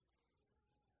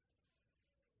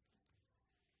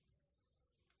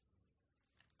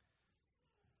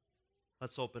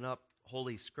Let's open up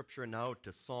Holy Scripture now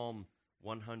to Psalm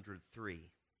 103.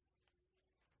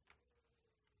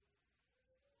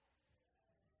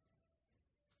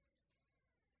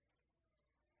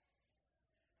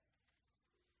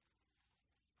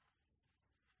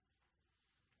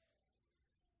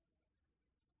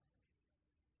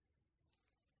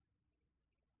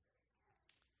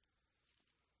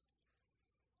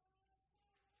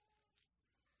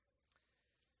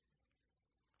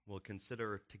 We'll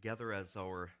consider together as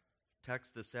our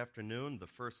text this afternoon the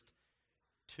first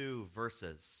two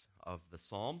verses of the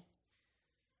psalm,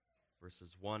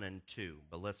 verses 1 and 2.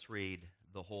 But let's read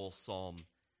the whole psalm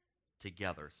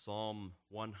together. Psalm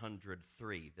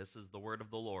 103. This is the word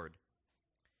of the Lord.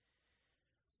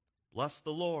 Bless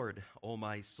the Lord, O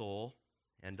my soul,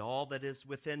 and all that is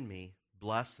within me,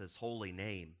 bless his holy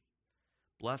name.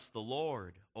 Bless the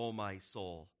Lord, O my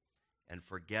soul, and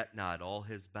forget not all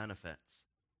his benefits,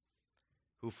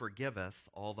 who forgiveth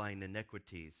all thine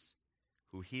iniquities,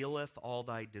 who healeth all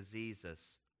thy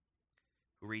diseases,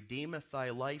 who redeemeth thy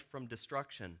life from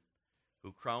destruction,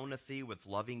 who crowneth thee with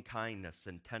loving kindness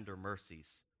and tender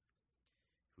mercies,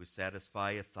 who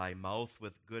satisfieth thy mouth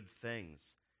with good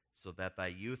things, so that thy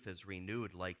youth is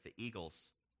renewed like the eagles.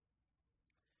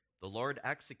 The Lord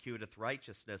executeth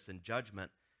righteousness and judgment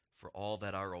for all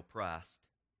that are oppressed.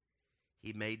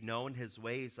 He made known his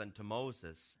ways unto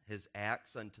Moses, his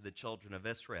acts unto the children of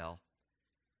Israel.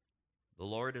 The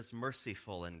Lord is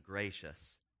merciful and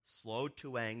gracious, slow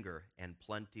to anger and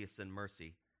plenteous in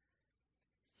mercy.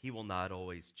 He will not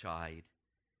always chide,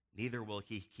 neither will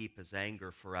he keep his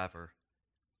anger forever.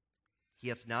 He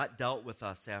hath not dealt with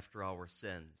us after our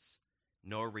sins,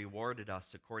 nor rewarded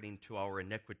us according to our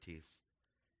iniquities.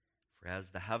 For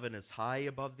as the heaven is high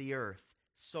above the earth,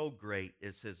 so great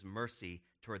is his mercy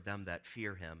toward them that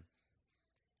fear him.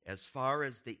 As far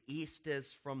as the east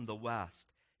is from the west,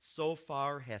 so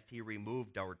far hath he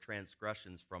removed our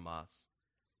transgressions from us.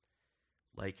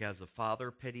 Like as a father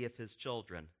pitieth his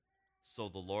children, so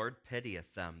the Lord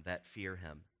pitieth them that fear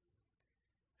him.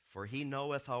 For he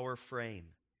knoweth our frame,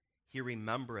 he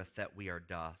remembereth that we are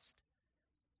dust.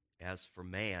 As for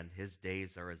man, his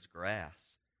days are as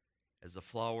grass, as a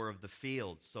flower of the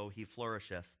field, so he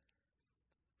flourisheth.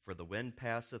 For the wind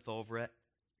passeth over it,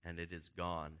 and it is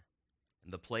gone,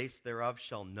 and the place thereof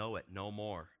shall know it no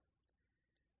more.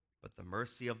 But the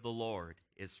mercy of the Lord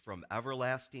is from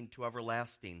everlasting to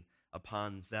everlasting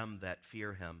upon them that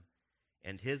fear him,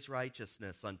 and his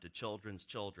righteousness unto children's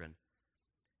children,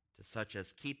 to such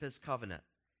as keep his covenant,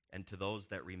 and to those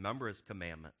that remember his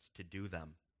commandments to do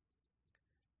them.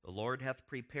 The Lord hath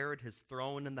prepared his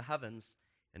throne in the heavens,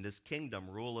 and his kingdom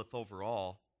ruleth over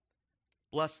all.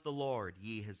 Bless the Lord,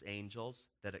 ye his angels,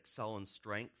 that excel in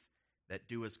strength, that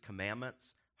do his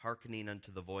commandments, hearkening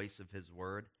unto the voice of his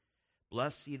word.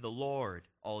 Bless ye the Lord,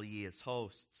 all ye his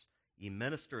hosts, ye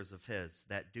ministers of his,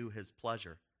 that do his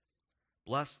pleasure.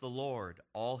 Bless the Lord,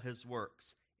 all his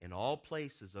works, in all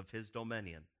places of his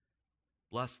dominion.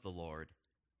 Bless the Lord,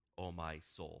 O my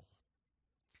soul.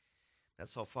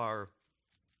 That's how far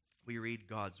we read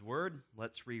God's word.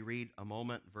 Let's reread a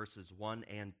moment verses 1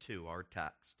 and 2, our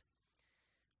text.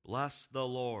 Bless the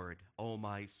Lord, O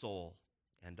my soul,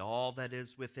 and all that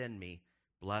is within me,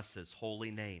 bless his holy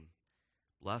name.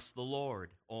 Bless the Lord,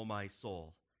 O my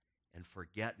soul, and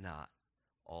forget not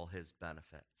all his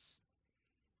benefits.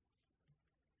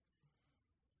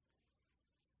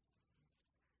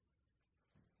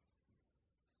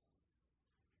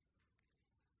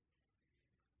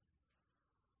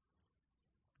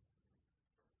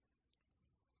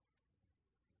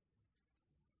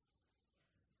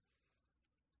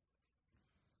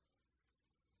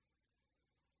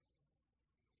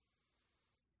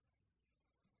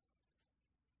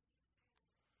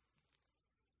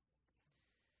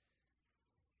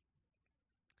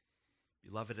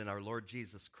 Beloved in our Lord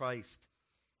Jesus Christ,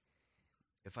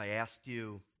 if I asked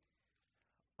you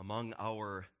among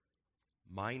our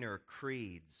minor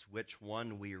creeds which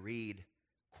one we read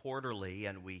quarterly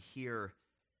and we hear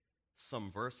some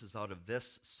verses out of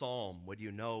this psalm, would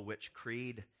you know which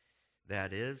creed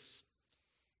that is?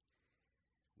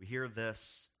 We hear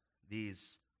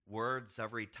these words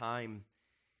every time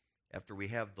after we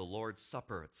have the Lord's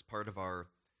Supper. It's part of our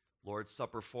Lord's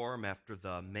Supper form after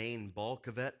the main bulk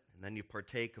of it, and then you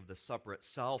partake of the supper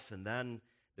itself, and then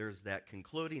there's that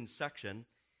concluding section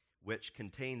which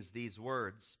contains these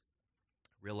words.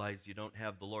 Realize you don't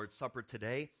have the Lord's Supper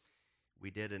today. We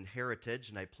did in Heritage,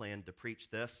 and I plan to preach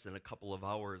this in a couple of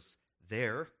hours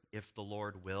there, if the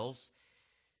Lord wills.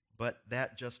 But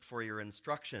that just for your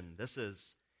instruction. This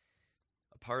is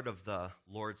a part of the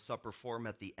Lord's Supper form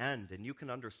at the end, and you can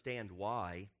understand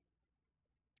why.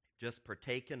 just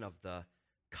partaken of the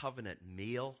covenant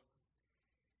meal,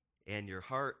 and your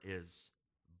heart is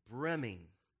brimming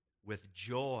with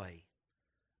joy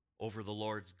over the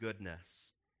Lord's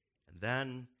goodness. And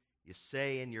then you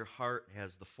say in your heart,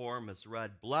 as the form is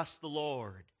read, "Bless the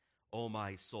Lord, O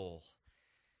my soul."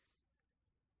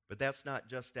 But that's not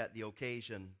just at the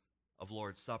occasion of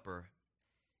Lord's Supper.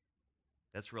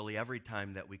 That's really every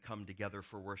time that we come together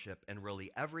for worship, and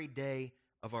really every day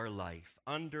of our life,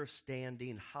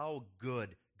 understanding how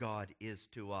good God is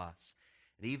to us,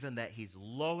 and even that he's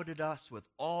loaded us with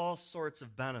all sorts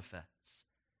of benefits.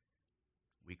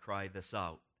 We cry this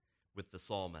out with the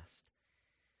psalmist.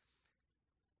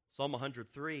 Psalm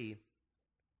 103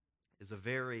 is a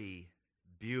very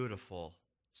beautiful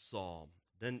psalm.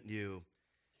 Didn't you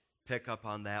pick up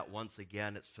on that once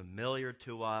again? It's familiar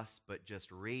to us, but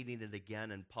just reading it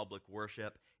again in public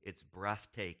worship, it's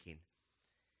breathtaking.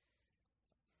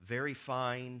 Very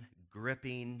fine,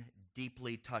 gripping,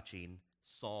 deeply touching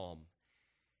psalm.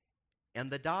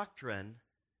 And the doctrine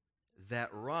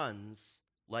that runs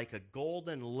like a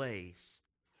golden lace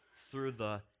through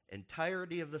the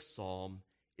entirety of the psalm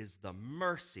is the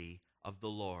mercy of the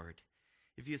Lord.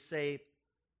 If you say,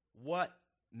 what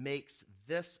makes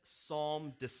this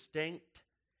psalm distinct?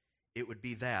 It would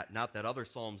be that. Not that other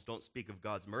psalms don't speak of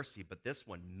God's mercy, but this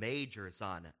one majors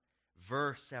on it.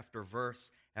 Verse after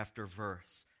verse after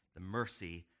verse, the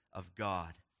mercy of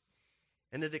God.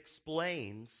 And it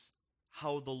explains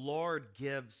how the Lord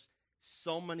gives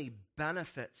so many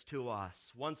benefits to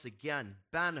us. Once again,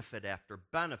 benefit after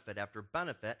benefit after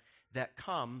benefit that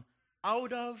come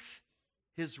out of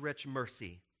his rich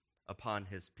mercy upon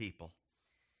his people.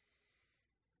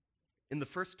 In the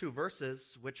first two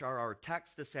verses, which are our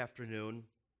text this afternoon,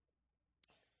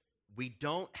 we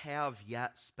don't have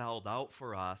yet spelled out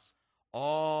for us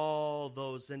all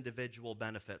those individual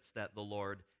benefits that the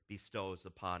Lord bestows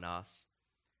upon us.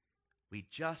 We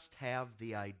just have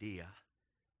the idea,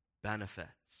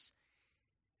 benefits.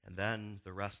 And then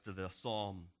the rest of the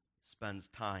psalm spends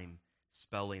time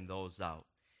spelling those out.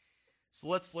 So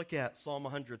let's look at Psalm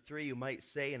 103, you might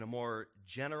say, in a more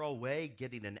general way,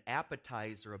 getting an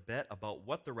appetizer a bit about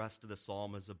what the rest of the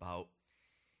psalm is about.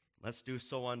 Let's do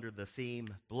so under the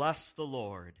theme, "Bless the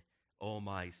Lord, O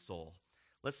my soul."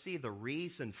 Let's see the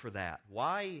reason for that.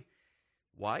 Why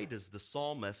does the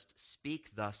psalmist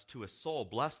speak thus to a soul?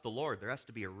 Bless the Lord. There has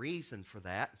to be a reason for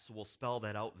that, so we'll spell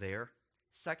that out there.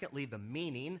 Secondly, the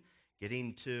meaning,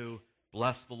 getting to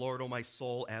bless the Lord, O my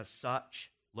soul, as such,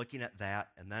 looking at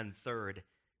that. And then third,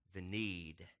 the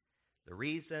need. The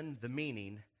reason, the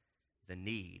meaning, the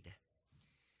need.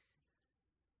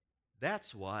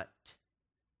 That's what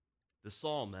the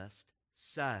psalmist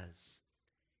says.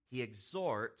 He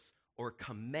exhorts or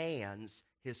commands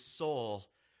his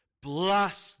soul,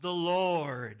 "Bless the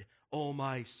Lord, O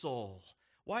my soul."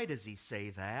 Why does he say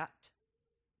that?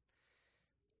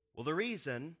 Well, the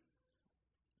reason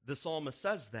the psalmist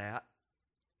says that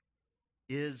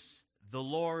is the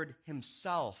Lord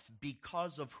himself,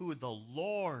 because of who the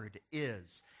Lord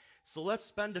is. So let's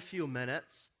spend a few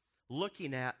minutes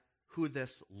looking at who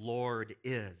this Lord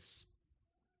is.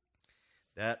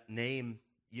 That name,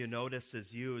 you notice,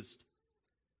 is used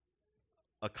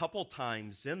a couple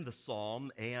times in the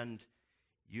psalm, and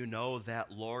you know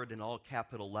that Lord in all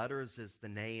capital letters is the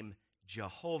name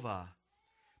Jehovah.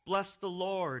 Bless the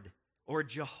Lord, or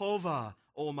Jehovah,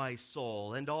 O my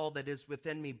soul, and all that is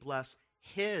within me, bless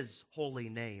his holy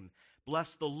name.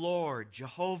 Bless the Lord,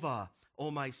 Jehovah,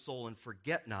 O my soul, and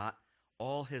forget not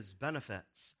all his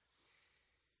benefits.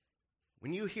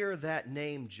 When you hear that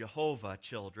name Jehovah,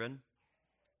 children,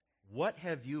 what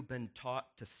have you been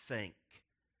taught to think?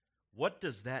 What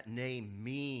does that name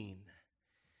mean?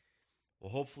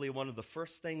 Well, hopefully one of the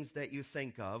first things that you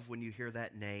think of when you hear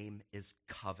that name is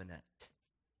covenant,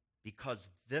 because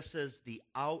this is the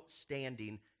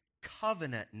outstanding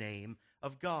covenant name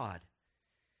of God.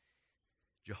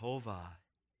 Jehovah,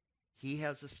 he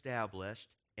has established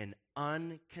an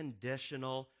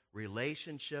unconditional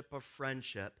relationship of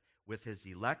friendship with his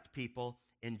elect people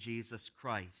in Jesus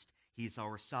Christ. He's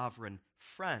our sovereign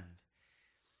friend.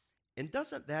 And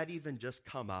doesn't that even just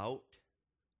come out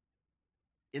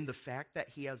in the fact that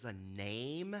he has a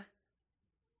name?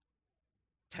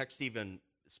 Text even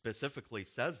specifically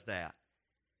says that.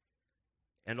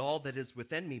 And all that is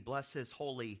within me, bless his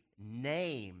holy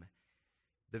name.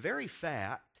 The very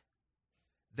fact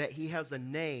that he has a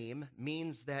name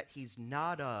means that he's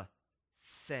not a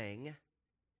thing.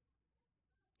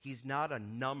 He's not a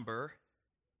number.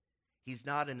 He's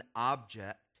not an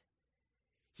object.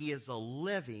 He is a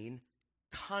living,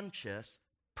 conscious,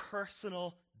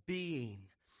 personal being.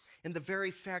 And the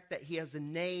very fact that he has a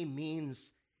name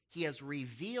means He has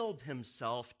revealed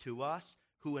himself to us,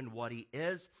 who and what he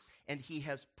is, and he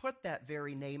has put that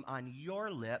very name on your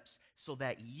lips so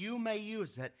that you may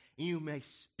use it, and you may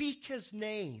speak his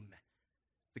name.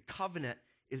 The covenant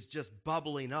is just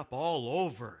bubbling up all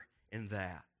over in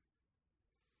that.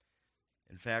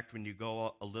 In fact, when you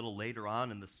go a little later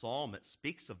on in the psalm, it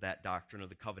speaks of that doctrine of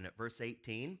the covenant. Verse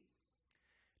 18,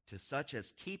 to such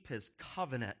as keep his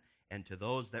covenant, and to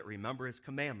those that remember his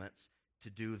commandments to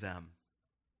do them.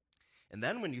 And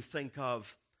then when you think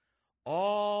of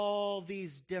all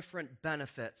these different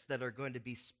benefits that are going to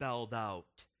be spelled out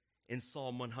in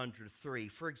Psalm 103,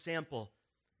 for example,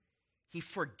 he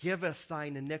forgiveth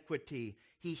thine iniquity,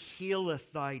 he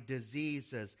healeth thy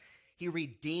diseases, he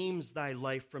redeems thy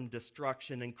life from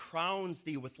destruction and crowns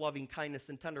thee with loving kindness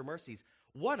and tender mercies.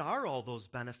 What are all those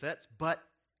benefits but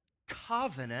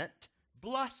covenant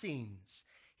blessings?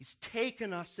 He's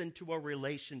taken us into a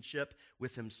relationship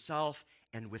with himself,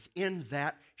 and within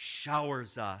that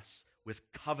showers us with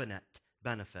covenant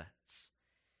benefits.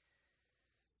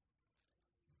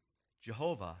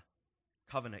 Jehovah,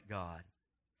 covenant God.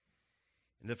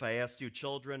 And if I asked you,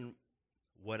 children,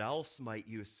 what else might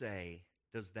you say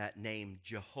does that name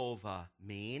Jehovah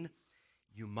mean?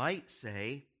 You might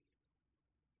say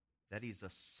that he's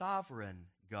a sovereign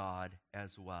God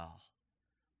as well.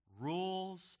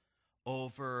 Rules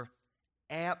over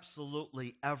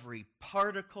absolutely every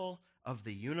particle of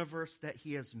the universe that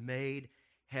he has made,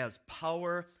 has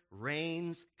power,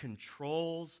 reigns,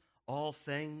 controls all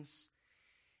things,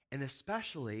 and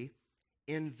especially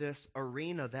in this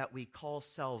arena that we call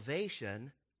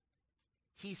salvation,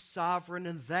 he's sovereign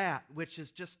in that, which is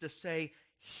just to say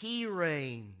he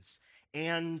reigns,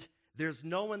 and there's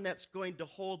no one that's going to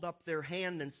hold up their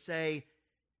hand and say,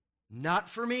 not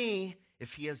for me.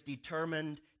 If he has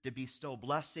determined to bestow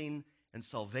blessing and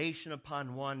salvation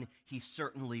upon one, he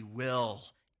certainly will.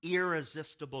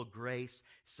 Irresistible grace,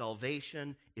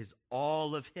 salvation is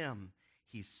all of him.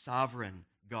 He's sovereign,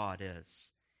 God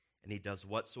is, and he does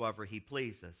whatsoever he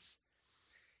pleases.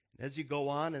 And as you go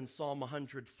on in Psalm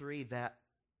 103, that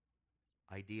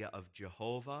idea of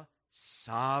Jehovah,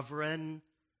 sovereign,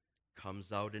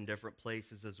 comes out in different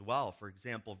places as well. For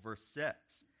example, verse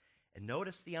 6. And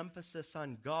notice the emphasis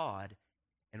on God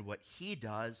and what he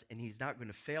does, and he's not going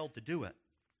to fail to do it.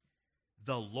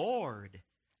 The Lord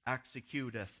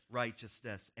executeth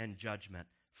righteousness and judgment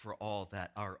for all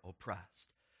that are oppressed.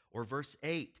 Or verse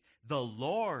 8, the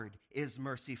Lord is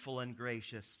merciful and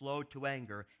gracious, slow to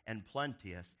anger, and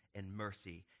plenteous in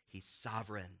mercy. He's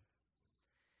sovereign.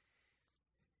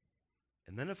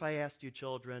 And then if I asked you,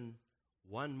 children,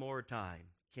 one more time,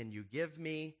 can you give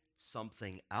me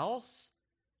something else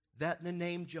that the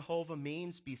name Jehovah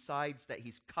means besides that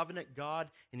he's covenant God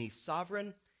and he's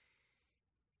sovereign?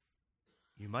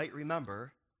 You might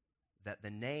remember that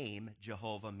the name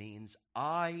Jehovah means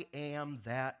I am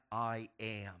that I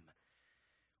am,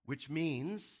 which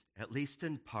means, at least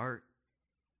in part,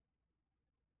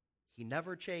 he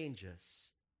never changes.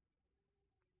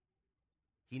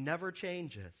 He never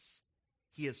changes.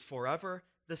 He is forever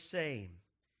the same.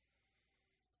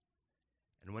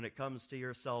 And when it comes to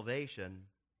your salvation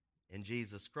in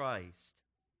Jesus Christ,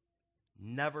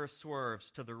 never swerves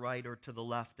to the right or to the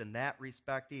left in that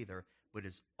respect either, but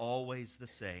is always the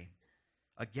same.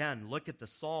 Again, look at the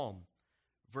psalm,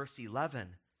 verse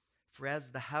 11. For as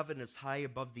the heaven is high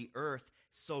above the earth,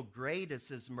 so great is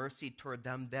his mercy toward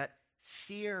them that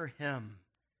fear him.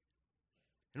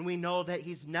 And we know that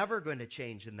he's never going to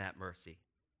change in that mercy.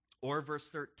 Or verse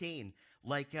 13,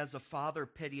 like as a father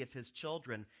pitieth his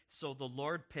children, so the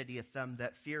Lord pitieth them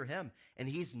that fear him. And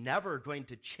he's never going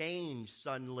to change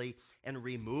suddenly and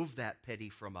remove that pity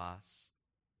from us.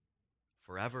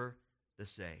 Forever the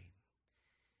same.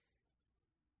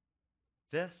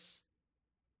 This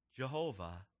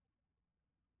Jehovah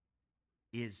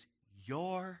is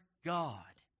your God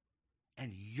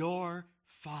and your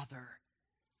Father.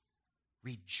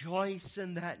 Rejoice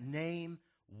in that name,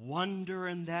 wonder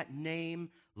in that name,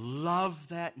 love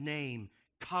that name,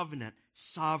 covenant,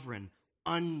 sovereign,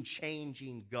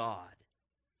 unchanging God.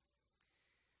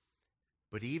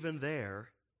 But even there,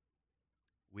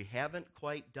 we haven't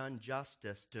quite done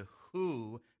justice to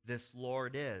who this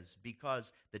Lord is,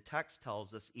 because the text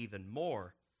tells us even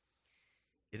more.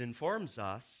 It informs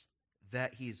us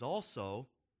that he's also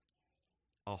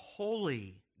a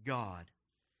holy God.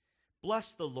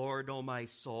 Bless the Lord, O my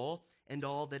soul, and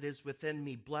all that is within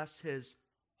me. Bless his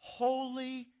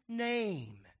holy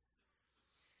name.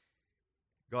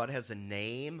 God has a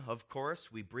name, of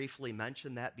course. We briefly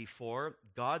mentioned that before.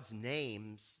 God's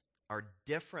names are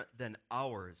different than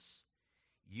ours.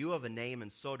 You have a name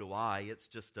and so do I. It's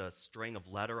just a string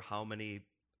of letters. How many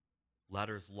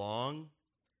letters long.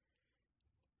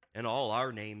 And all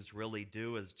our names really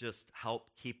do is just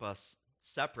help keep us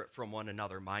separate from one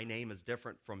another. My name is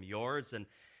different from yours, and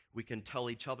we can tell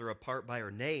each other apart by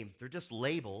our names. They're just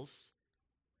labels.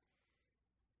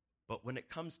 But when it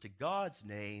comes to God's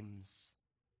names,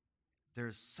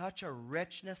 there's such a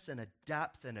richness and a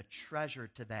depth and a treasure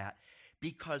to that,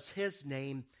 because his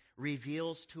name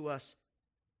reveals to us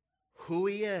who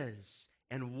he is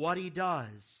and what he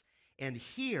does. And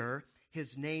here,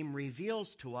 his name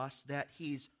reveals to us that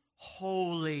he's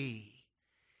holy.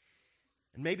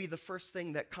 And maybe the first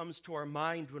thing that comes to our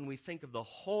mind when we think of the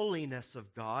holiness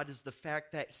of God is the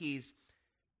fact that he's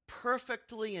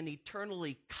perfectly and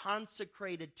eternally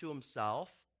consecrated to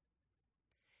himself,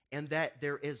 and that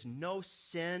there is no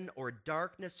sin or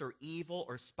darkness or evil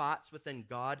or spots within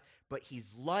God, but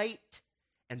he's light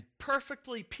and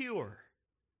perfectly pure.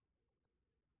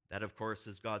 That, of course,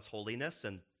 is God's holiness,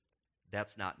 and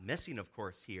that's not missing, of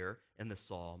course, here in the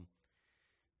psalm.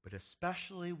 But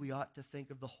especially we ought to think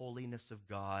of the holiness of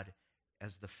God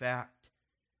as the fact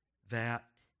that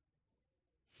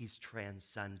he's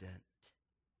transcendent.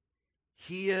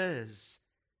 He is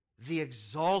the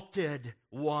exalted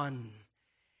one,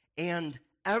 and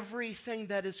everything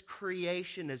that is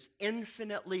creation is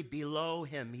infinitely below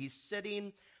him. He's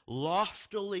sitting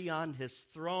loftily on his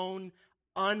throne,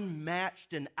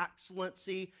 unmatched in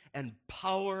excellency and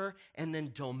power and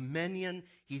in dominion.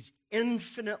 He's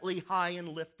infinitely high and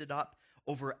lifted up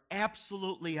over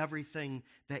absolutely everything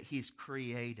that he's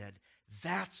created.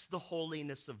 That's the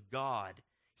holiness of God.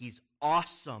 He's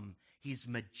awesome. He's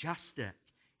majestic.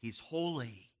 He's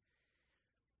holy.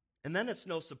 And then it's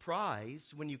no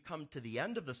surprise when you come to the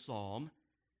end of the psalm,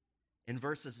 in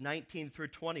verses 19 through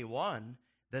 21,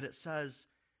 that it says,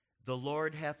 "The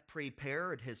Lord hath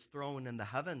prepared his throne in the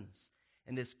heavens,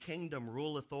 and his kingdom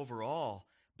ruleth over all.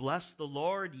 Bless the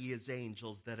Lord, ye his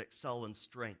angels that excel in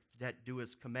strength, that do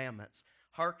his commandments,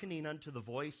 hearkening unto the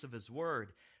voice of his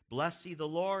word. Bless ye the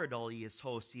Lord, all ye his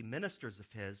hosts, ye ministers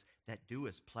of his, that do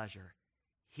his pleasure.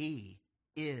 He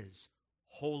is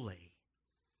holy."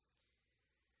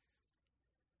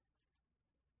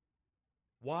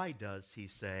 Why does he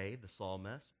say, the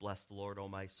psalmist, "Bless the Lord, O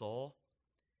my soul"?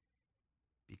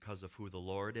 Because of who the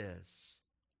Lord is.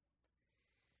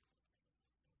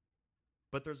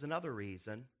 But there's another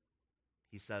reason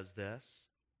he says this.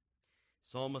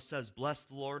 Psalmist says, "Bless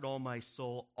the Lord, O my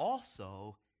soul,"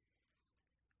 also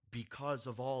because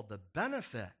of all the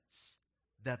benefits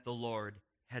that the Lord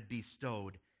had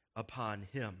bestowed upon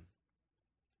him.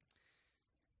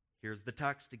 Here's the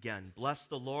text again. "Bless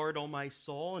the Lord, O my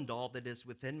soul, and all that is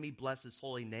within me. Bless his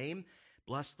holy name.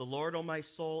 Bless the Lord, O my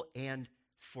soul, and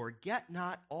forget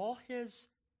not all his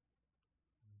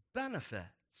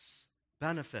benefits."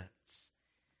 Benefits.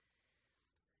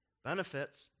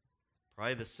 Benefits,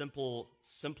 probably the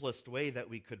simplest way that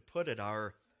we could put it,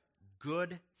 are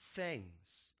good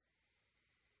things.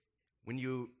 When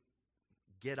you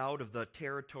get out of the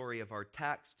territory of our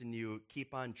text and you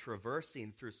keep on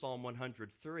traversing through Psalm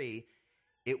 103,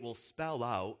 it will spell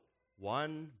out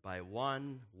one by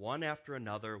one after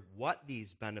another, what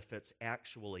these benefits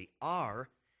actually are.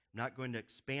 I'm not going to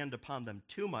expand upon them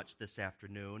too much this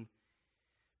afternoon,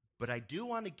 but I do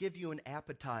want to give you an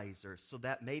appetizer so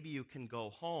that maybe you can go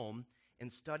home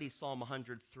and study Psalm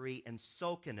 103 and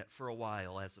soak in it for a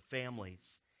while as a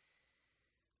families.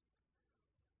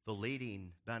 The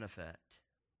leading benefit,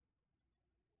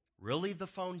 really the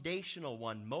foundational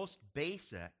one, most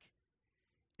basic,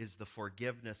 is the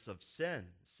forgiveness of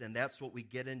sins. And that's what we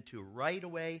get into right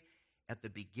away at the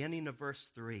beginning of verse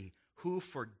 3. "Who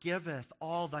forgiveth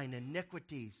all thine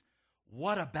iniquities."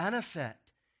 What a benefit.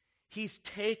 He's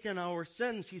taken our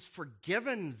sins. He's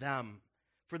forgiven them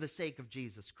for the sake of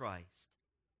Jesus Christ.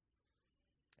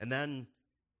 And then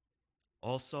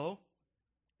also,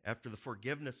 after the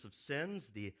forgiveness of sins,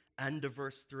 the end of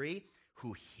verse 3,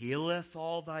 "Who healeth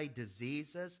all thy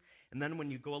diseases." And then when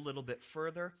you go a little bit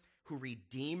further, "Who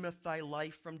redeemeth thy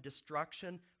life from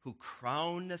destruction, who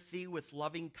crowneth thee with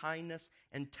loving kindness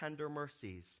and tender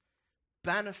mercies."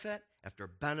 Benefit after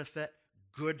benefit,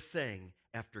 good thing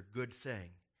after good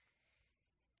thing.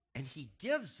 And he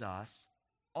gives us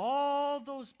all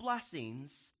those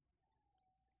blessings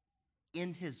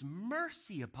in his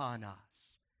mercy upon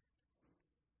us.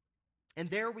 And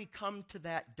there we come to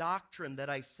that doctrine that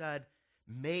I said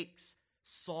makes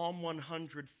Psalm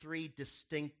 103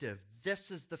 distinctive.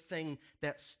 This is the thing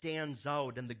that stands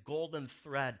out and the golden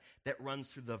thread that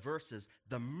runs through the verses.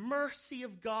 The mercy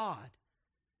of God.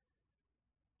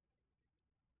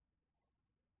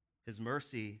 His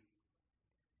mercy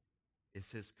is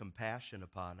his compassion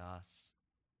upon us.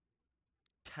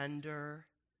 Tender,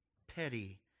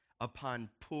 pity upon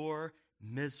poor,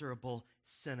 miserable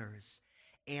sinners.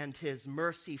 And his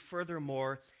mercy,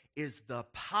 furthermore, is the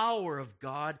power of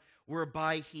God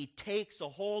whereby he takes a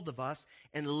hold of us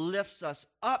and lifts us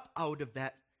up out of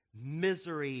that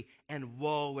misery and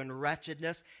woe and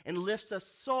wretchedness and lifts us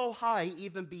so high,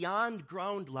 even beyond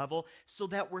ground level, so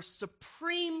that we're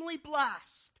supremely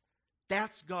blessed.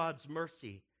 That's God's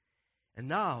mercy. And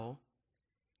now,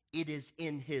 it is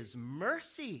in his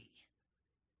mercy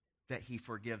that he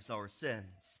forgives our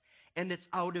sins. And it's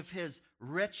out of his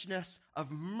richness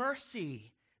of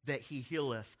mercy that he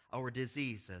healeth our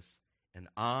diseases. And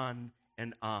on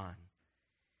and on.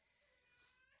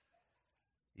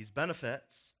 These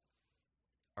benefits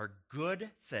are good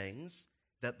things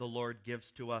that the Lord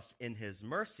gives to us in his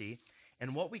mercy.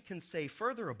 And what we can say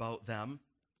further about them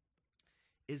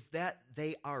is that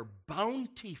they are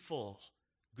bountiful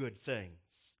good things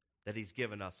that he's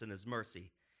given us in his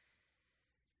mercy.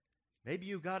 Maybe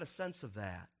you got a sense of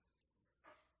that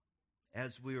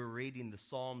as we were reading the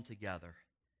psalm together.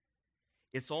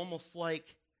 It's almost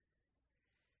like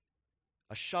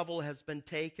a shovel has been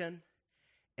taken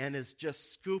and is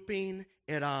just scooping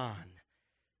it on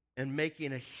and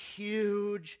making a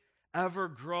huge,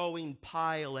 ever-growing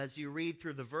pile as you read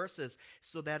through the verses,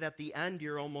 so that at the end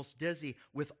you're almost dizzy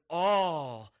with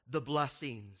all the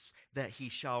blessings that he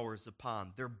showers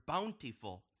upon. They're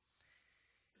bountiful.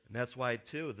 And that's why,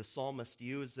 too, the psalmist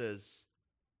uses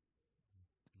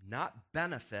not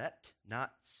benefit,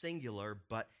 not singular,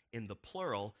 but in the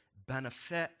plural,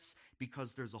 benefits,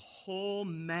 because there's a whole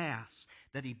mass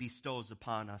that he bestows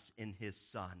upon us in his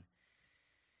Son.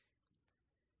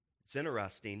 It's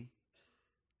interesting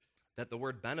that the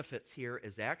word benefits here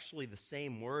is actually the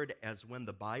same word as when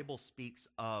the Bible speaks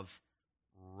of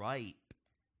ripe,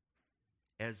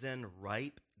 as in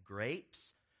ripe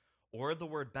grapes, or the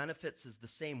word benefits is the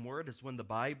same word as when the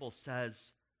Bible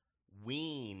says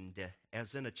weaned,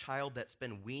 as in a child that's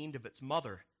been weaned of its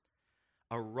mother.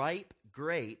 A ripe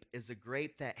grape is a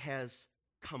grape that has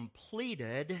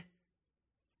completed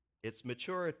its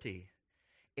maturity.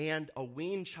 And a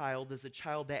weaned child is a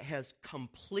child that has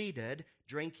completed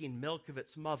drinking milk of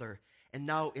its mother. And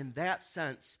now, in that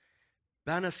sense,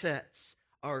 benefits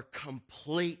are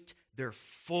complete. They're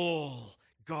full.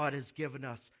 God has given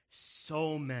us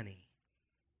so many.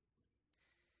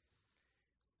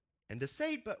 And to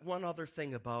say but one other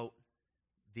thing about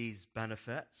these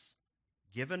benefits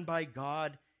given by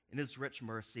God in his rich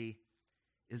mercy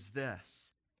is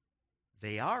this.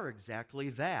 They are exactly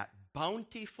that.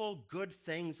 Bountiful good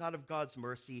things out of God's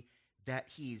mercy that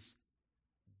he's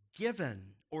given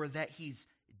or that he's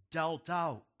dealt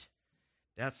out.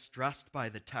 That's stressed by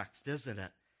the text, isn't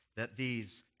it? That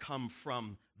these come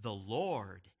from the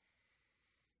Lord,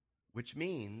 which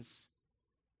means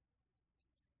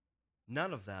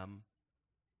none of them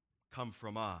come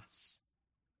from us.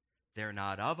 They're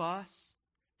not of us.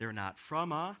 They're not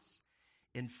from us.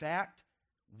 In fact,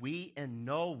 we in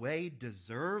no way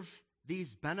deserve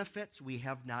these benefits. We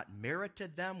have not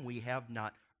merited them. We have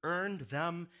not earned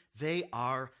them. They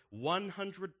are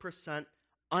 100%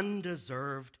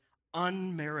 undeserved,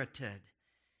 unmerited.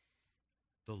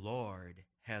 The Lord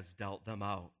has dealt them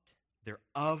out. They're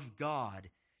of God,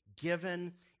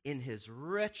 given in his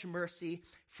rich mercy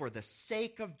for the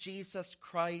sake of Jesus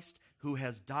Christ, who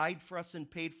has died for us and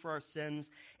paid for our sins,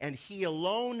 and he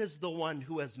alone is the one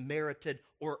who has merited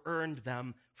or earned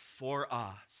them for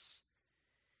us.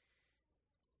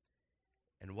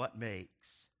 And what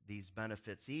makes these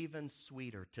benefits even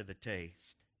sweeter to the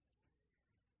taste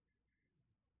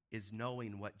is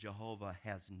knowing what Jehovah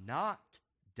has not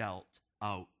dealt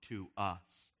out to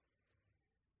us.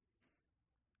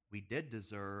 We did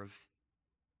deserve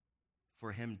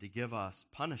for him to give us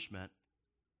punishment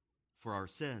for our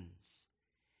sins.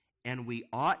 And we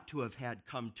ought to have had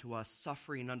come to us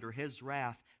suffering under his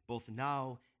wrath, both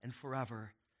now and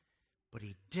forever. But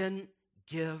he didn't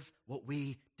give what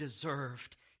we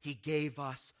deserved. He gave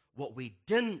us what we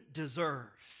didn't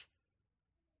deserve.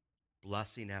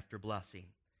 Blessing after blessing.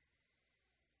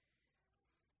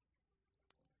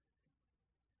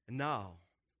 And now,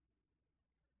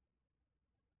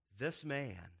 this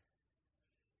man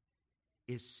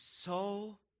is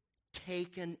so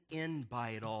taken in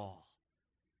by it all.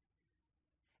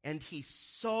 And he's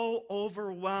so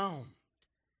overwhelmed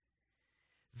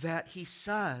that he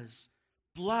says,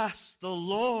 "Bless the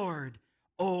Lord,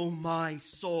 O my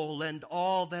soul, and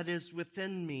all that is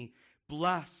within me.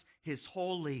 Bless his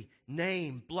holy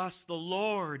name. Bless the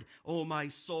Lord, O my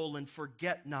soul, and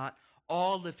forget not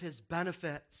all of his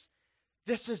benefits."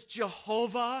 This is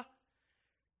Jehovah,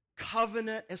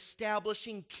 covenant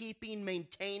establishing, keeping,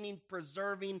 maintaining,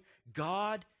 preserving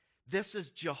God, This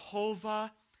is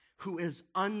Jehovah who is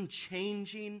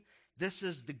unchanging. This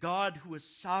is the God who is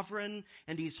sovereign,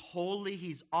 and he's holy,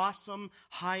 he's awesome,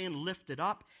 high and lifted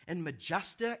up and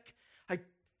majestic. I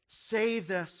say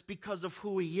this because of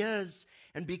who he is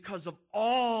and because of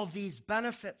all these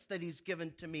benefits that he's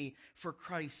given to me for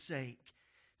Christ's sake.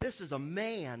 This is a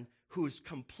man who is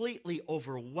completely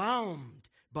overwhelmed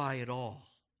by it all.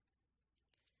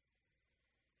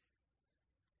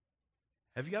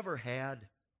 Have you ever had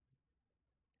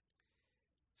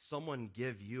someone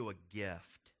give you a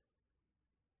gift,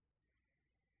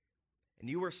 and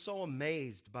you were so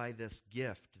amazed by this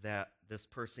gift that this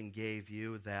person gave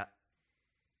you that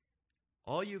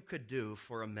all you could do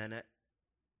for a minute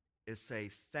is say,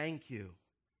 thank you,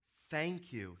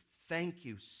 thank you, thank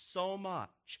you so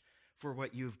much for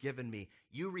what you've given me.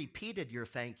 You repeated your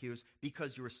thank yous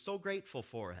because you were so grateful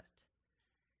for it.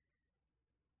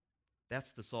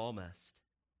 That's the psalmist.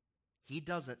 He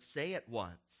doesn't say it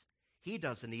once. He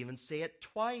doesn't even say it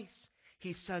twice.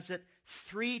 He says it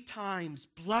 3 times.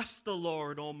 Bless the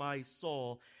Lord, O my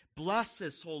soul. Bless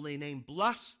his holy name.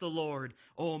 Bless the Lord,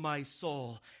 O my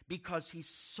soul. Because he's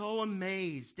so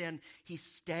amazed and he's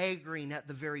staggering at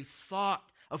the very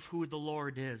thought of who the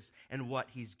Lord is and what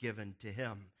he's given to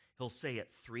him. He'll say it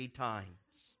 3 times.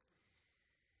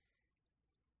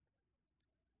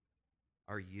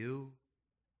 Are you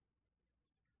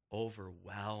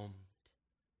overwhelmed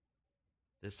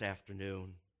this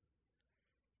afternoon?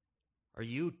 Are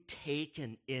you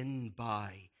taken in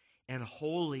by and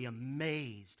wholly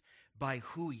amazed by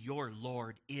who your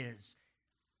Lord is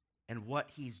and what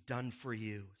he's done for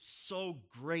you? So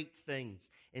great things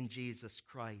in Jesus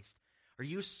Christ. Are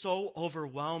you so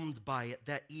overwhelmed by it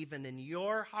that even in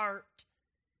your heart,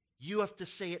 you have to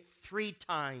say it 3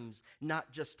 times,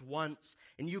 not just once,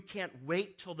 and you can't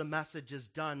wait till the message is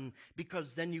done,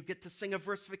 because then you get to sing a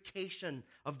versification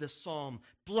of the psalm.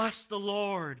 Bless the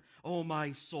Lord, O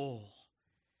my soul.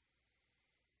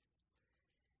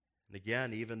 And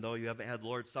again, even though you haven't had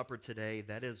Lord's Supper today,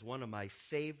 that is one of my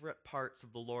favorite parts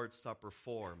of the Lord's Supper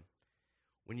form.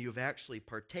 When you've actually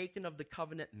partaken of the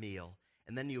covenant meal,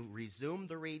 and then you resume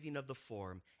the reading of the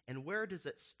form, and where does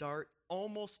it start?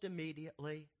 Almost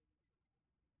immediately.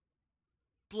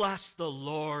 Bless the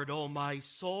Lord, O my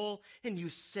soul. And you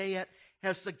say it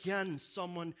as, again,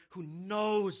 someone who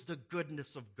knows the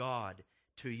goodness of God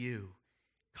to you.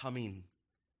 Coming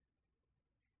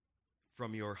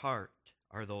from your heart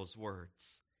are those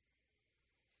words.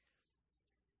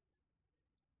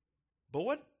 But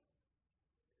what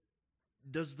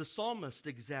does the psalmist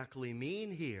exactly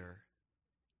mean here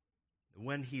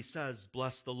when he says,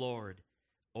 bless the Lord,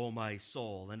 O my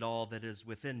soul, and all that is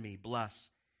within me, bless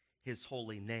his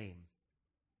holy name?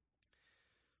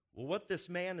 Well, what this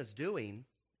man is doing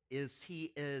is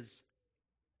he is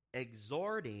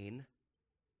exhorting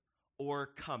or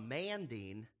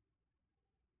commanding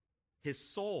his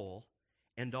soul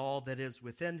and all that is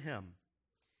within him.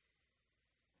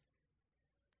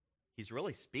 He's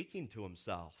really speaking to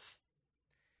himself.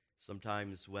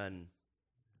 Sometimes when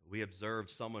we observe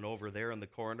someone over there in the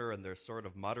corner and they're sort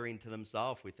of muttering to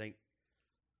themselves, we think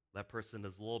that person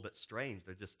is a little bit strange.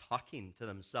 They're just talking to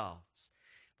themselves.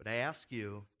 But I ask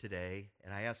you today,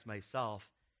 and I ask myself,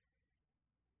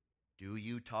 do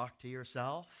you talk to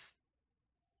yourself?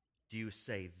 Do you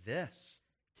say this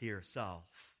to yourself?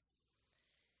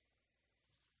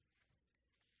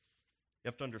 You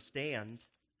have to understand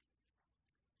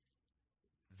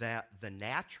that the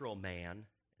natural man,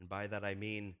 and by that I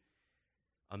mean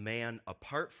a man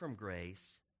apart from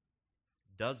grace,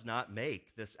 does not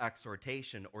make this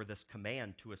exhortation or this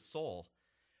command to his soul.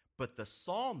 But the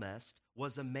psalmist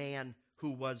was a man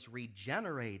who was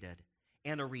regenerated,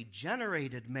 and a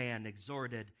regenerated man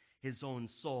exhorted his own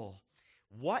soul.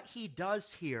 What he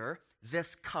does here,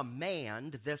 this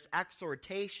command, this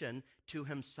exhortation to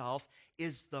himself,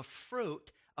 is the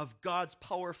fruit of God's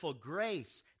powerful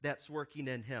grace that's working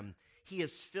in him. He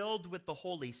is filled with the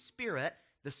Holy Spirit,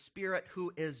 the Spirit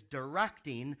who is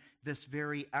directing this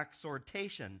very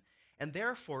exhortation. And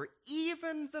therefore,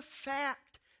 even the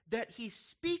fact that he's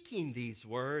speaking these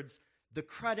words, the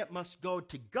credit must go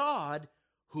to God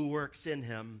who works in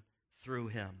him through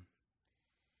him.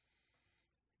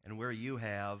 And where you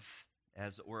have,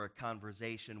 as it were, a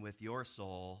conversation with your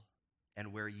soul,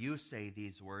 and where you say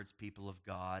these words, people of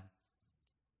God,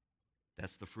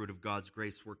 that's the fruit of God's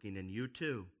grace working in you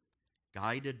too,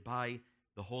 guided by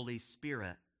the Holy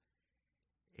Spirit,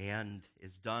 and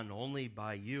is done only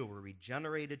by you, a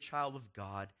regenerated child of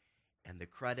God, and the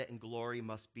credit and glory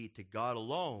must be to God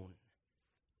alone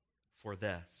for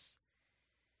this.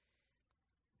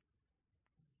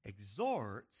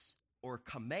 Exhorts or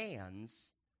commands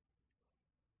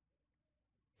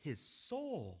his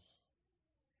soul.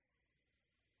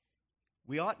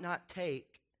 We ought not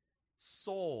take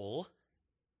soul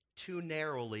too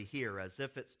narrowly here, as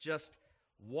if it's just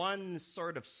one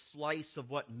sort of slice of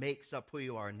what makes up who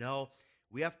you are. No,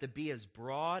 we have to be as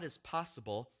broad as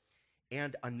possible.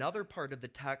 And another part of the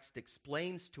text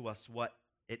explains to us what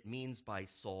it means by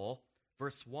soul.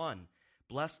 Verse 1,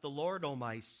 bless the Lord, O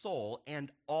my soul,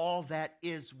 and all that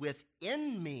is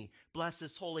within me. Bless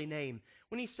his holy name.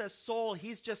 When he says soul,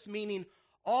 he's just meaning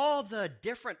all the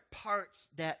different parts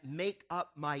that make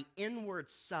up my inward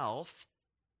self.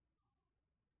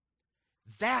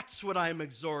 That's what I'm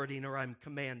exhorting or I'm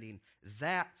commanding.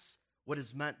 That's what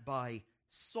is meant by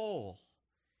soul.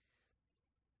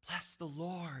 Bless the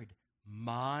Lord,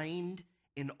 mind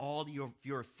in all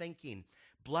your thinking.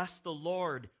 Bless the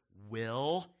Lord,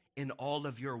 will in all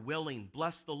of your willing.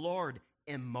 Bless the Lord,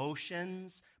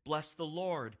 emotions. Bless the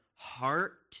Lord,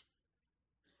 heart,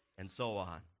 and so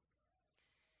on.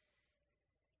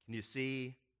 Can you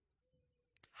see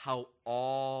how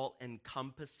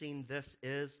all-encompassing this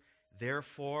is?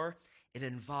 Therefore, it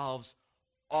involves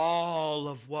all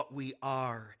of what we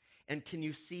are. And can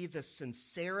you see the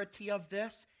sincerity of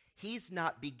this? He's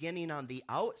not beginning on the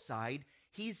outside.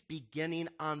 He's beginning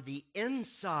on the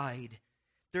inside.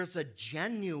 There's a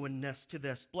genuineness to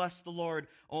this. Bless the Lord,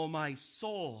 O my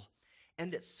soul.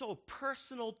 And it's so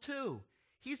personal too.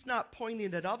 He's not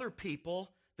pointing at other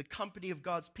people, the company of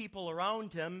God's people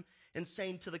around him, and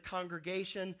saying to the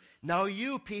congregation, now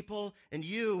you people, and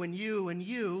you, and you, and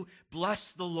you,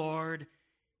 bless the Lord.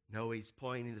 No, he's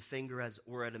pointing the finger as it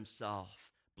were at himself.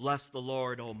 Bless the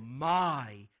Lord, O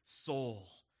my soul.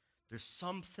 There's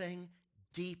something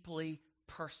deeply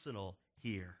personal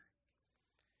here.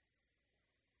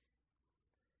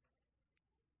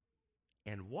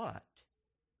 And what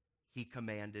he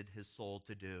commanded his soul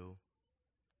to do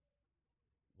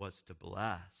was to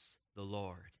bless the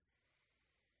Lord.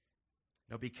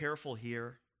 Now be careful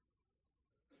here.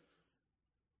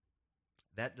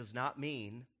 That does not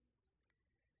mean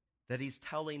that he's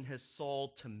telling his soul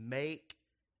to make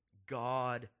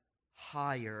God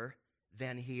higher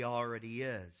than he already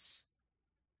is.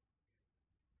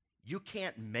 You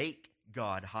can't make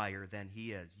God higher than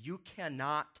he is. You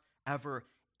cannot ever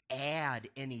add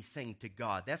anything to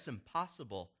God. That's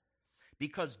impossible,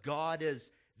 because God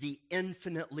is the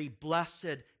infinitely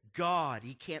blessed God.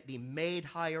 He can't be made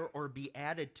higher or be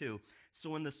added to. So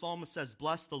when the psalmist says,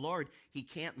 bless the Lord, he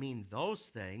can't mean those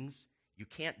things. You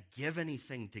can't give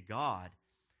anything to God.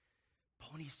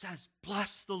 But when he says,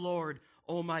 bless the Lord,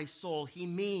 O my soul, he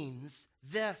means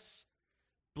this.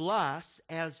 Bless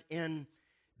as in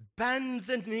bend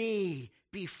the knee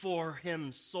before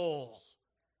him, soul.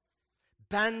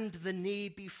 Bend the knee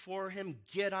before him.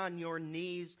 Get on your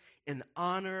knees in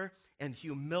honor and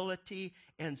humility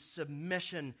and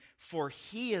submission, for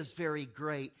he is very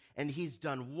great and he's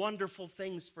done wonderful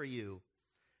things for you.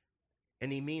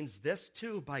 And he means this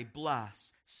too by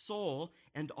bless, soul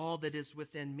and all that is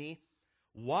within me.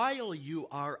 While you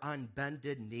are on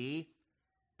bended knee,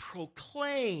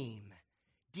 proclaim,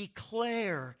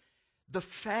 declare the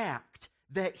fact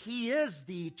that he is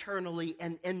the eternally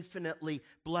and infinitely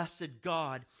blessed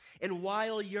God. And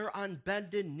while you're on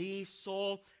bended knee,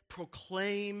 soul,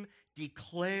 proclaim,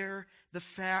 declare the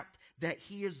fact that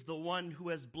he is the one who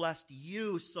has blessed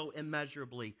you so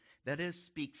immeasurably. That is,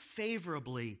 speak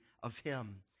favorably of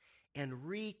him. And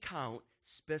recount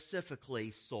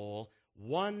specifically, soul,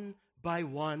 one by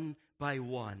one by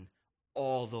one,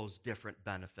 all those different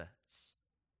benefits.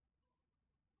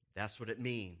 That's what it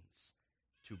means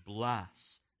to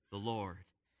bless the Lord.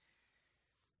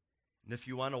 And if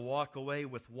you want to walk away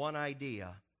with one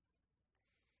idea,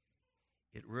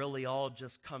 it really all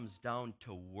just comes down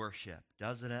to worship,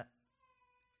 doesn't it?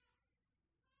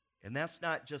 And that's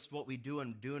not just what we do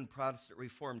in Protestant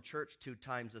Reformed Church 2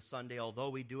 times a Sunday, although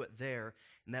we do it there,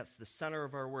 and that's the center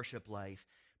of our worship life.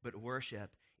 But worship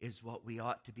is what we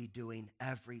ought to be doing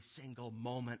every single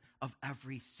moment of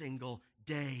every single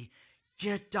day.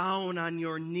 Get down on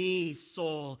your knees,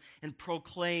 soul, and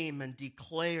proclaim and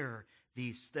declare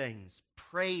these things.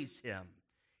 Praise him.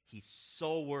 He's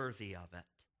so worthy of it.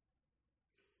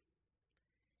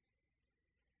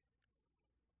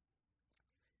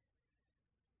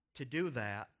 To do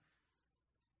that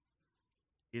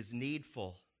is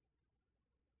needful.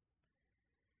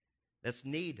 That's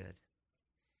needed,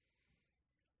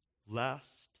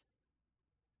 lest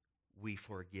we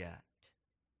forget.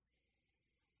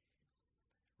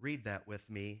 Read that with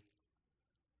me,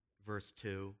 verse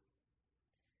 2.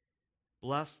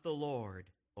 Bless the Lord,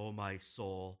 O my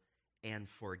soul, and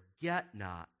forget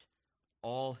not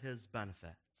all his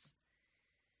benefits.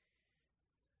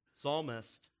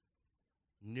 Psalmist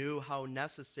knew how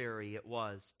necessary it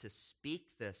was to speak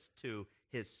this to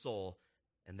his soul,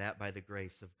 and that by the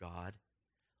grace of God,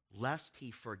 lest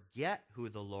he forget who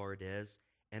the Lord is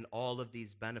and all of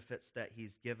these benefits that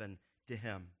he's given to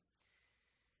him.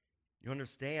 You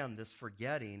understand, this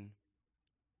forgetting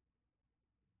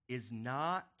is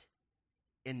not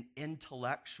an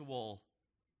intellectual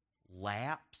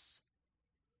lapse.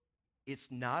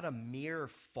 It's not a mere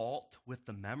fault with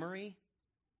the memory,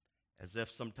 as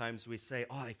if sometimes we say,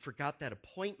 oh, I forgot that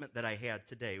appointment that I had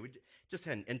today. We just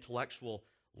had an intellectual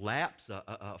lapse,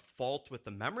 a fault with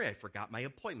the memory. I forgot my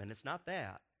appointment. It's not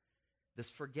that. This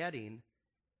forgetting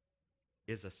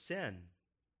is a sin.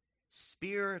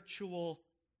 Spiritual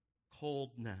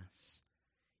coldness.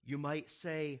 You might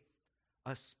say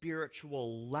a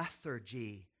spiritual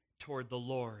lethargy toward the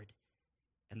Lord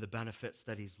and the benefits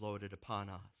that he's loaded upon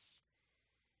us.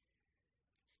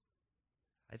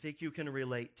 I think you can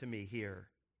relate to me here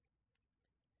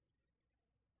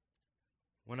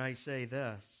when I say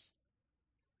this.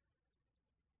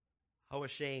 How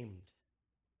ashamed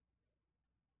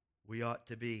we ought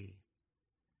to be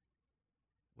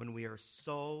when we are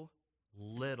so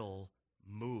little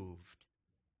moved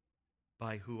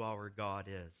by who our God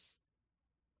is.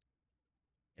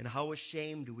 And how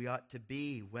ashamed we ought to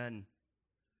be when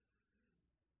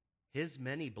his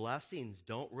many blessings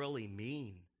don't really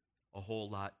mean a whole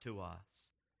lot to us.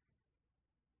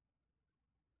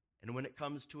 And when it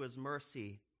comes to his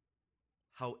mercy,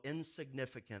 how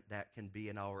insignificant that can be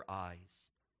in our eyes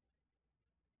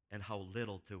and how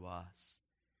little to us.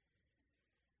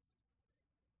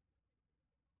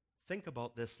 Think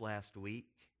about this last week.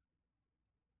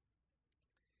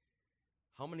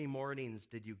 How many mornings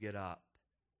did you get up?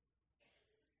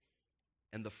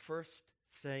 And the first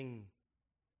thing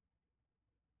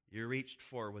you reached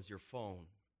for was your phone.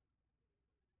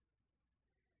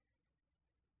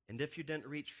 And if you didn't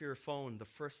reach for your phone, the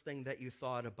first thing that you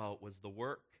thought about was the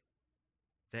work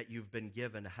that you've been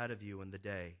given ahead of you in the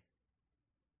day.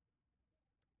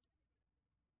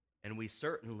 And we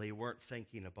certainly weren't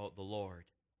thinking about the Lord.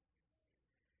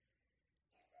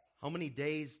 How many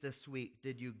days this week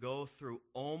did you go through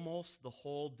almost the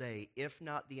whole day, if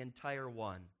not the entire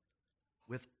one,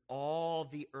 with all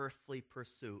the earthly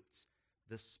pursuits,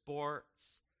 the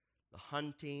sports, the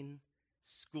hunting,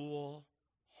 school,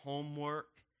 homework,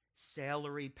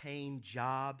 salary-paying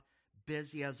job,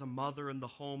 busy as a mother in the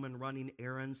home and running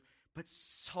errands, but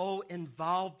so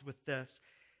involved with this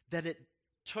that it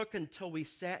took until we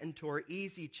sat into our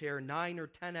easy chair 9 or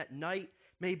 10 at night,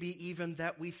 maybe even,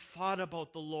 that we thought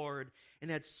about the Lord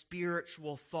and had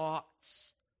spiritual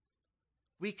thoughts.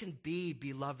 We can be,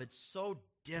 beloved, so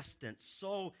distant,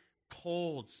 so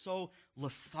cold, so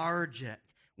lethargic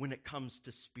when it comes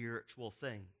to spiritual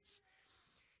things.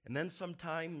 And then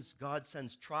sometimes God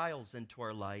sends trials into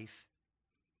our life,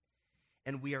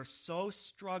 and we are so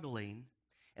struggling,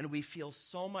 and we feel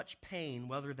so much pain,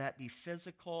 whether that be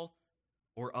physical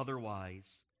or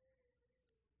otherwise,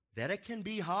 that it can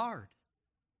be hard.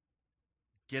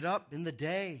 Get up in the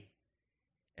day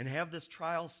and have this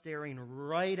trial staring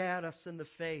right at us in the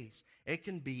face. It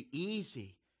can be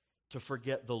easy to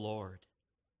forget the Lord.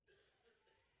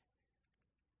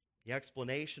 The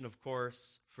explanation, of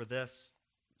course, for this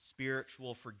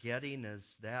spiritual forgetting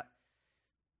is that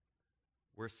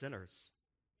we're sinners.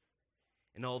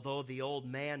 And although the old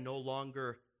man no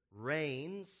longer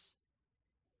reigns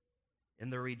in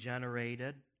the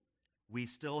regenerated, we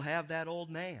still have that old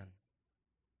man.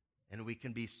 And we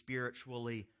can be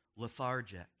spiritually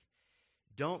lethargic.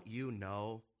 Don't you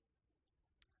know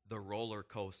the roller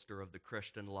coaster of the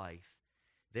Christian life?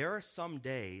 There are some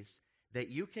days that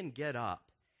you can get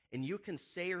up and you can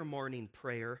say your morning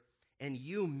prayer and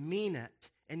you mean it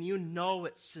and you know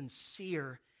it's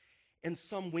sincere. And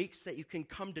some weeks that you can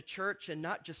come to church and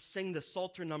not just sing the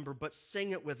Psalter number, but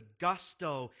sing it with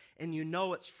gusto, and you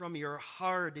know it's from your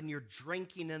heart and you're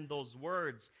drinking in those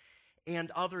words.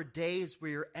 And other days where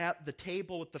you're at the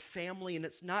table with the family and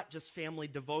it's not just family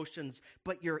devotions,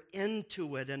 but you're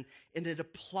into it and it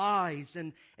applies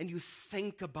and you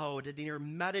think about it and you're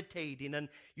meditating and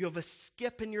you have a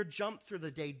skip and your jump through the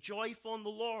day, joyful in the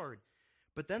Lord.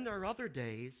 But then there are other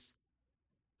days,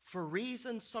 for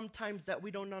reasons sometimes that we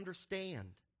don't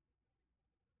understand,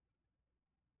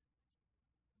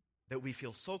 that we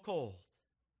feel so cold.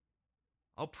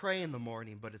 I'll pray in the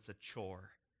morning, but it's a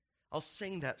chore. I'll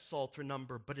sing that Psalter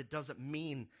number, but it doesn't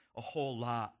mean a whole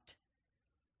lot.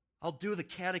 I'll do the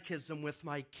catechism with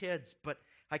my kids, but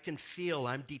I can feel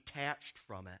I'm detached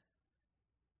from it.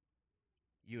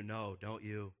 You know, don't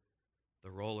you,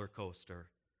 the roller coaster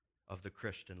of the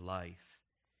Christian life.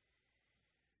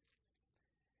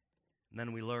 And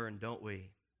then we learn, don't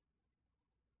we,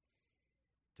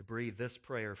 to breathe this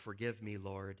prayer: forgive me,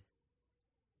 Lord,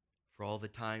 for all the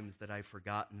times that I've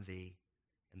forgotten thee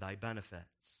and thy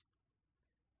benefits.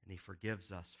 And he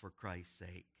forgives us for Christ's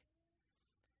sake.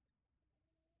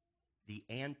 The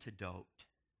antidote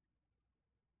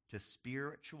to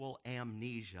spiritual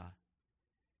amnesia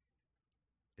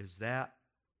is that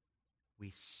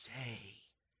we say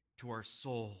to our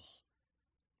soul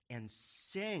and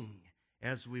sing,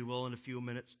 as we will in a few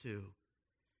minutes too,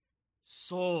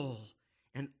 soul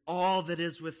and all that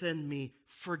is within me,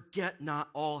 forget not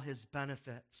all his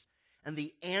benefits. And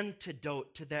the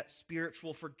antidote to that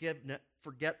spiritual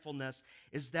forgetfulness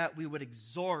is that we would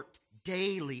exhort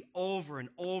daily, over and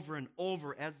over and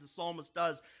over, as the psalmist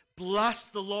does, bless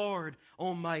the Lord,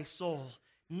 O my soul.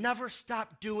 Never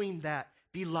stop doing that,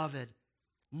 beloved.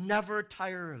 Never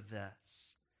tire of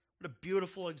this. What a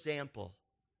beautiful example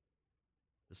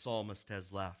the psalmist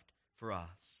has left for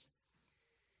us.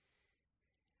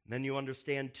 And then you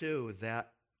understand, too,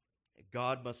 that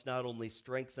God must not only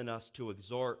strengthen us to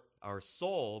exhort our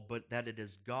soul, but that it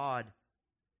is God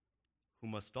who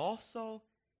must also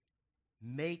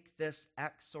make this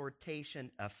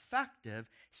exhortation effective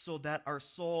so that our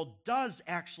soul does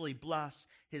actually bless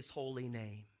his holy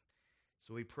name.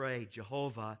 So we pray,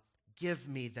 Jehovah, give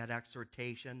me that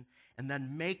exhortation, and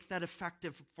then make that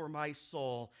effective for my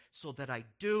soul so that I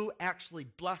do actually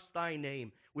bless thy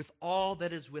name with all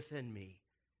that is within me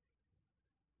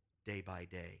day by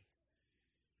day.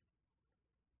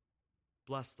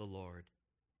 Bless the Lord,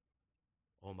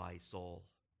 O my soul.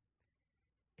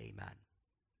 Amen.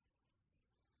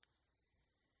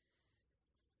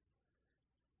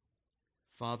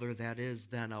 Father, that is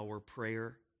then our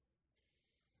prayer,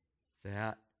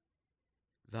 that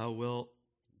thou wilt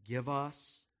give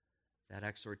us that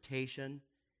exhortation,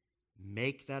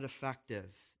 make that effective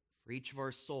for each of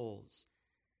our souls,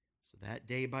 so that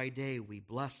day by day we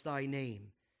bless thy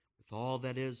name with all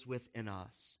that is within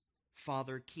us.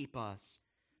 Father, keep us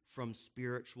from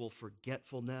spiritual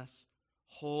forgetfulness.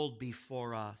 Hold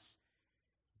before us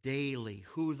daily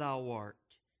who thou art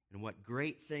and what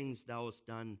great things thou hast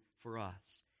done for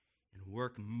us, and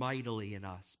work mightily in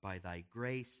us by thy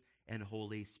grace and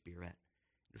Holy Spirit.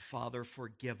 And Father,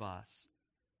 forgive us,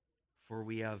 for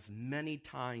we have many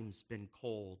times been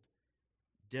cold,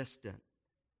 distant,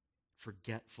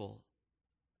 forgetful.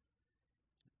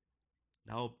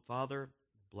 Now, Father,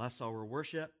 bless our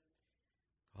worship,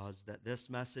 cause that this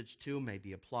message too may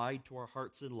be applied to our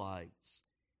hearts and lives.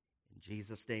 In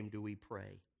Jesus' name do we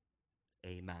pray.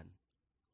 Amen.